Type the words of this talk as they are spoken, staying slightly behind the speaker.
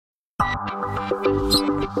My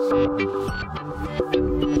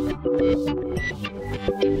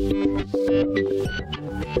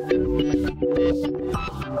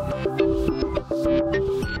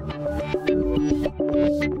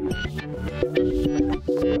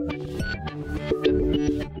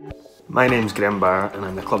name's Graham Barr and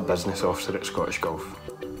I'm the Club Business Officer at Scottish Golf.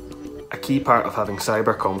 A key part of having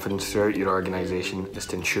cyber confidence throughout your organisation is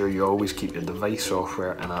to ensure you always keep your device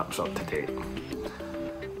software and apps up to date.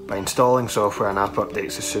 By installing software and app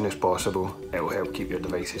updates as soon as possible, it will help keep your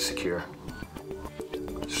devices secure.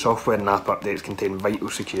 Software and app updates contain vital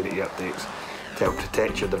security updates to help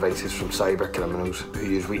protect your devices from cyber criminals who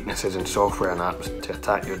use weaknesses in software and apps to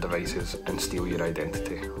attack your devices and steal your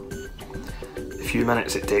identity. The few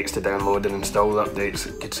minutes it takes to download and install the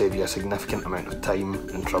updates could save you a significant amount of time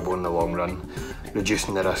and trouble in the long run,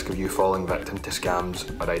 reducing the risk of you falling victim to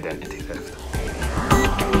scams or identity theft.